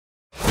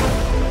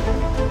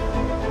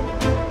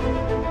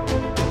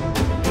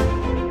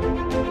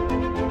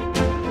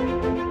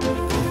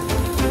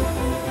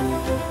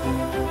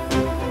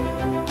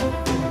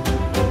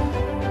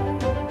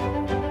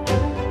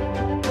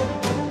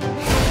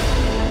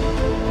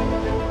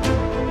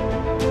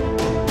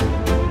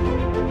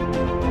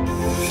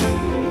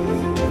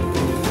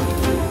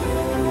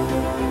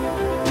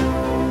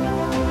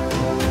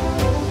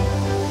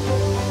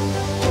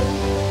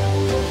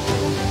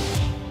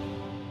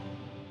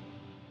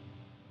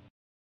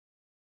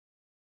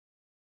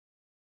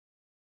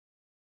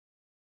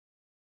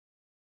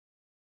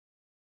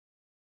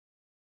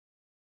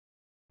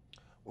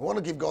We want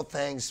to give God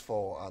thanks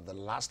for the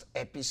last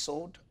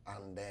episode,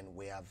 and then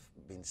we have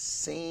been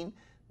seeing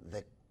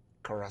the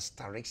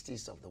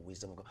characteristics of the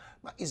wisdom of God.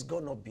 But is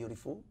God not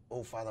beautiful?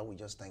 Oh, Father, we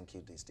just thank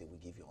you this day. We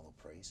give you all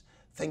the praise.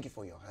 Thank you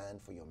for your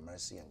hand, for your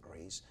mercy and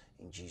grace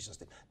in Jesus'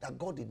 name. That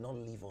God did not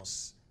leave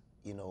us,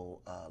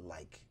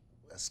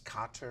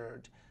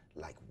 scattered,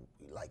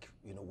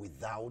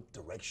 without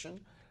direction.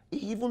 He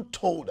even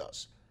told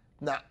us,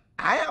 now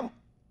I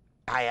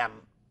am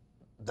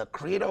the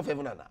creator of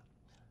heaven and earth,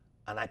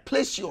 and I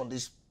place you on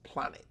this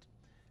planet.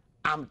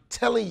 I'm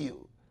telling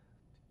you,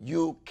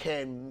 you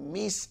can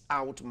miss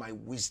out my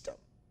wisdom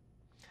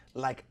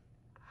like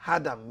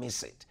Adam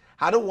miss it.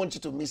 I don't want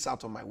you to miss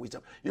out on my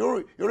wisdom.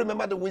 You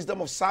remember the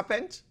wisdom of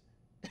serpent?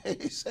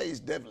 He says it's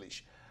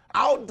devilish.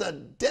 How the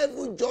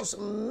devil just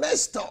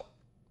messed up,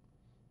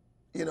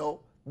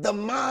 the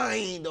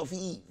mind of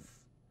Eve.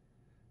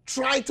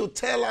 Try to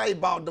tell her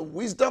about the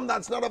wisdom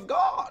that's not of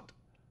God.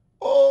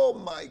 Oh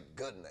my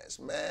goodness,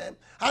 man.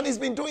 And he's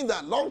been doing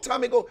that long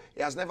time ago.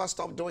 He has never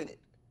stopped doing it.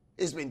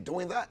 He's been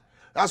doing that.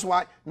 That's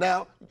why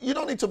now you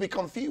don't need to be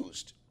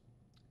confused.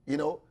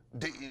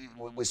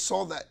 We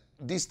saw that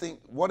this thing,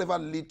 whatever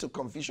lead to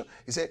confusion,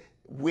 he said,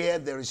 where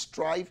there is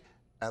strife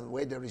and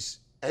where there is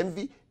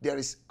envy, there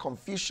is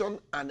confusion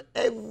and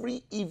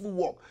every evil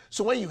work.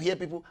 So when you hear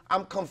people,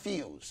 I'm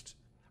confused,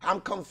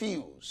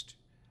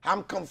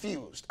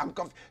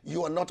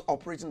 you are not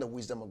operating the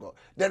wisdom of God.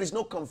 There is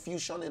no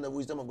confusion in the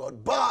wisdom of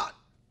God, but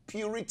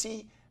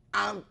purity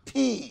and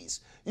peace.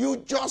 You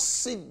just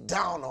sit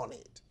down on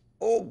it.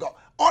 Oh God,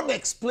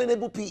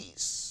 unexplainable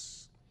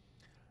peace.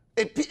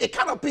 A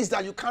kind of peace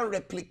that you can't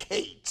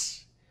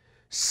replicate.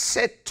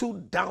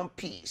 Settled down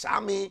peace. I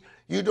mean,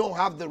 you don't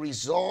have the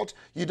result,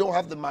 you don't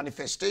have the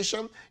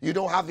manifestation, you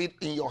don't have it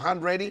in your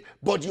hand ready,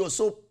 but you're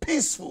so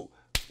peaceful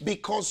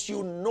because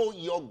you know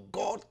your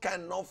God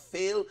cannot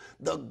fail.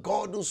 The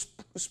God who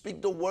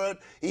speaks the word,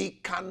 he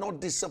cannot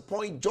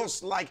disappoint,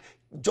 just like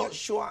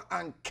Joshua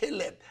and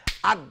Caleb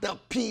at the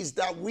peace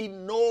that we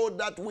know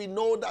that the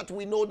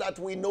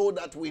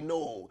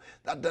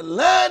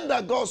land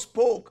that God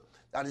spoke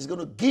that is going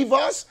to give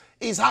us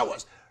is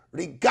ours,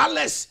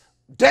 regardless,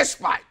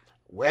 despite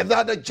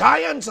whether the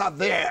giants are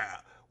there.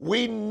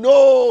 We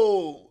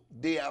know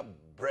they are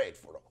bred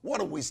for us.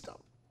 What a wisdom.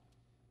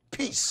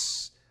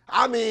 Peace.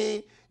 I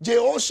mean,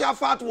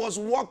 Jehoshaphat was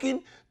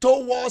walking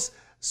towards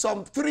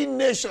some 3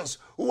 nations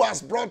who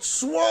has brought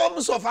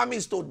swarms of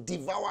armies to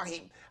devour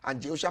him. And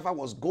Jehoshaphat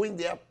was going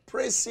there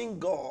praising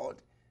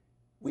God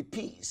with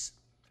peace.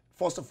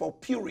 First of all,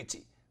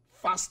 purity,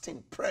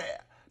 fasting,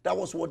 prayer. That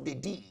was what they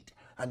did.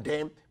 And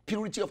then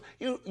purity of,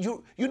 you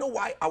know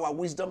why our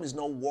wisdom is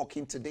not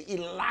working today? It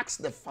lacks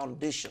the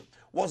foundation.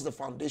 What's the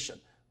foundation?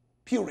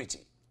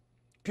 Purity.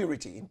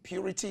 Purity.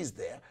 Impurity is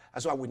there.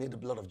 That's why we need the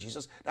blood of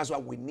Jesus. That's why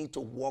we need to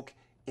walk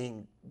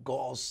in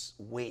God's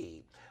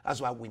way. That's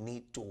why we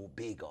need to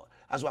obey God.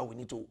 That's why we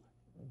need to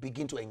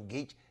begin to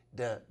engage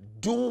the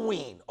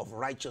doing of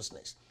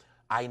righteousness.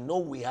 I know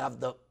we have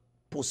the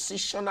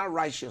positional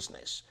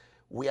righteousness.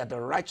 We are the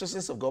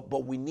righteousness of God,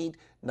 but we need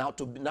now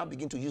to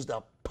begin to use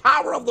the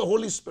power of the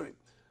Holy Spirit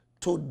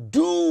to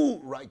do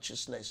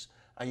righteousness.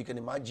 And you can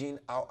imagine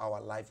how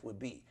our life will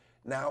be.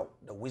 Now,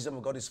 the wisdom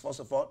of God is first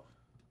of all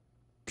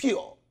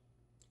pure,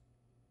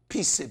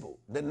 peaceable.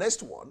 The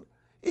next one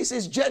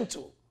is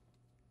gentle.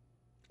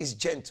 It's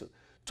gentle.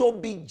 To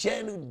be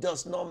gentle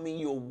does not mean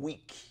you're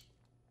weak.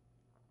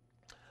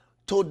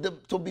 To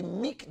be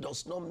meek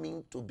does not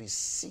mean to be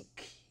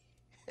sick.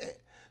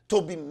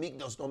 To be meek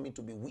does not mean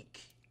to be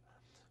weak.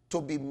 To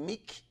be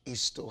meek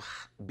is to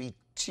be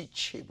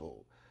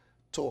teachable,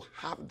 to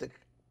have the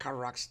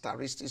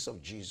characteristics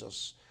of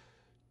Jesus,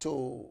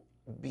 to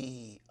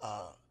be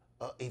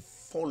a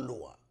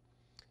follower.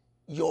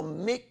 Your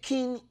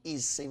making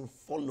is in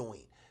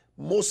following.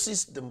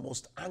 Moses, the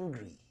most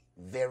angry,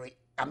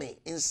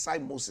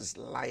 inside Moses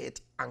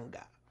lieth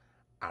anger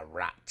and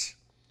wrath.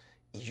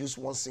 He used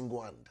one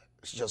single hand.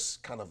 It's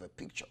just kind of a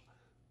picture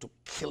to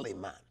kill a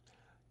man.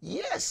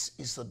 Yes,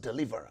 it's a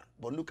deliverer,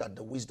 but look at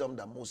the wisdom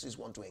that Moses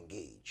want to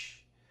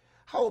engage.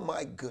 Oh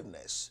my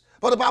goodness.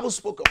 But the Bible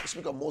speak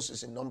of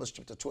Moses in Numbers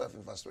chapter 12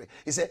 and verse 3.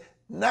 He said,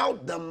 now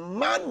the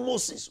man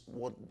Moses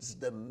was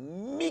the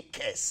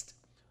meekest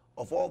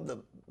of all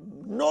the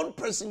known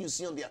person you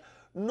see on the earth.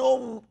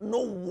 No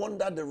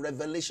wonder the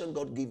revelation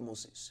God gave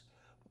Moses.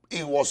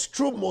 It was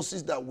through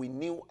Moses that we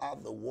knew how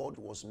the world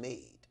was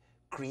made.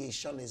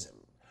 Creationism.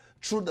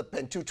 Through the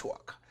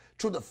Pentateuch.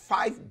 Through the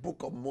 5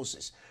 books of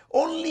Moses.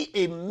 Only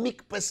a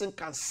meek person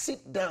can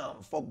sit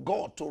down for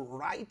God to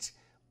write,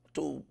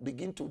 to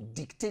begin to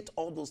dictate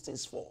all those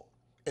things for.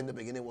 In the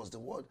beginning was the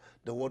word.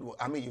 The word was,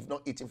 you've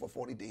not eaten for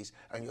 40 days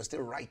and you're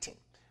still writing.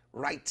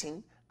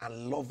 Writing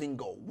and loving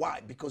God.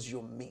 Why? Because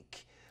you're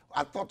meek.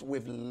 I thought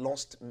we've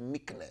lost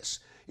meekness.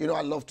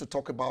 I love to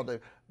talk about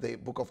the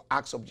book of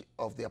Acts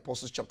of the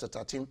Apostles chapter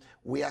 13.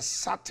 We are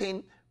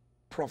certain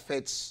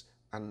prophets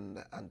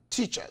and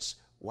teachers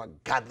were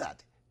gathered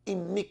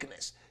in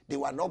meekness. They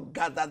were not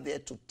gathered there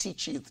to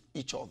teach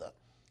each other.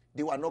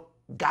 They were not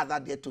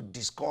gathered there to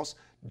discuss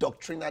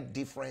doctrinal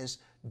difference.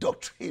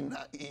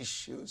 doctrinal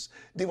issues.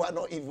 They were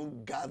not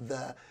even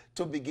gathered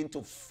to begin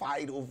to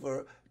fight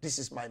over, this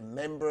is my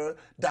member,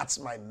 that's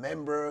my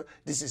member,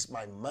 this is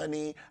my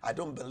money, I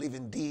don't believe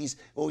in these.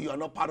 Oh, you are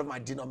not part of my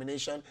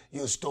denomination,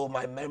 you stole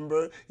my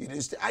member. You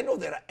didn't stay. I know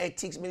there are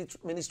ethics,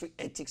 ministry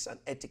ethics and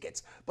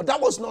etiquettes, but that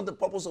was not the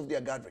purpose of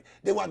their gathering.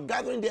 They were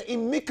gathering there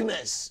in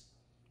meekness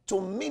to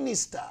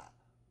minister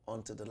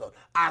unto the Lord.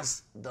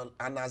 As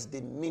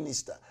the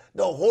minister,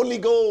 the Holy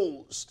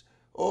Ghost,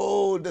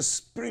 oh, the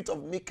spirit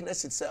of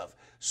meekness itself,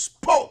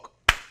 spoke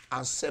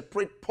and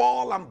separate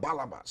Paul and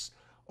Barnabas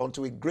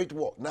unto a great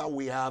work. Now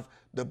we have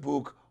the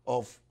book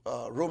of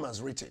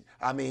Romans written.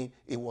 I mean,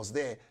 it was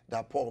there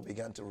that Paul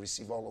began to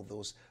receive all of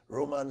those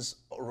Romans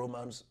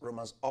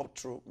up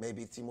through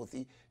maybe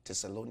Timothy,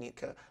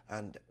 Thessalonica,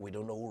 and we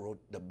don't know who wrote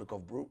the book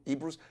of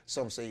Hebrews.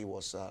 Some say it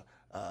was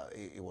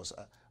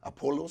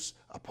Apollos.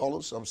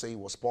 Some say it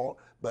was Paul.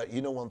 But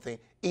you know one thing,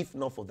 if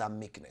not for that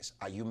meekness,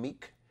 are you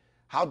meek?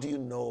 How do you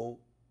know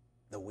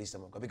the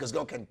wisdom of God? Because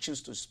God can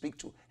choose to speak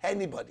to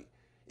anybody.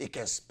 He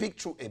can speak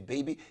through a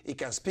baby. He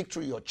can speak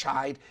through your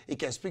child. He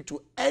can speak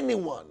to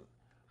anyone.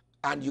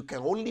 And you can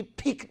only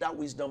pick that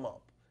wisdom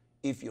up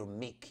if you're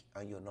meek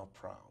and you're not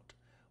proud.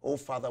 Oh,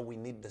 Father, we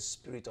need the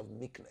spirit of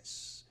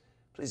meekness.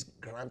 Please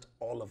grant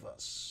all of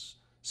us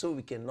so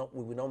we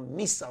will not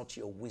miss out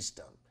your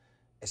wisdom,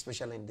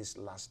 especially in these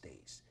last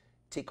days.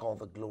 Take all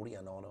the glory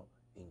and honor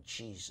in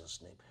Jesus'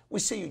 name.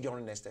 We see you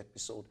during the next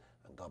episode,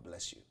 and God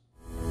bless you.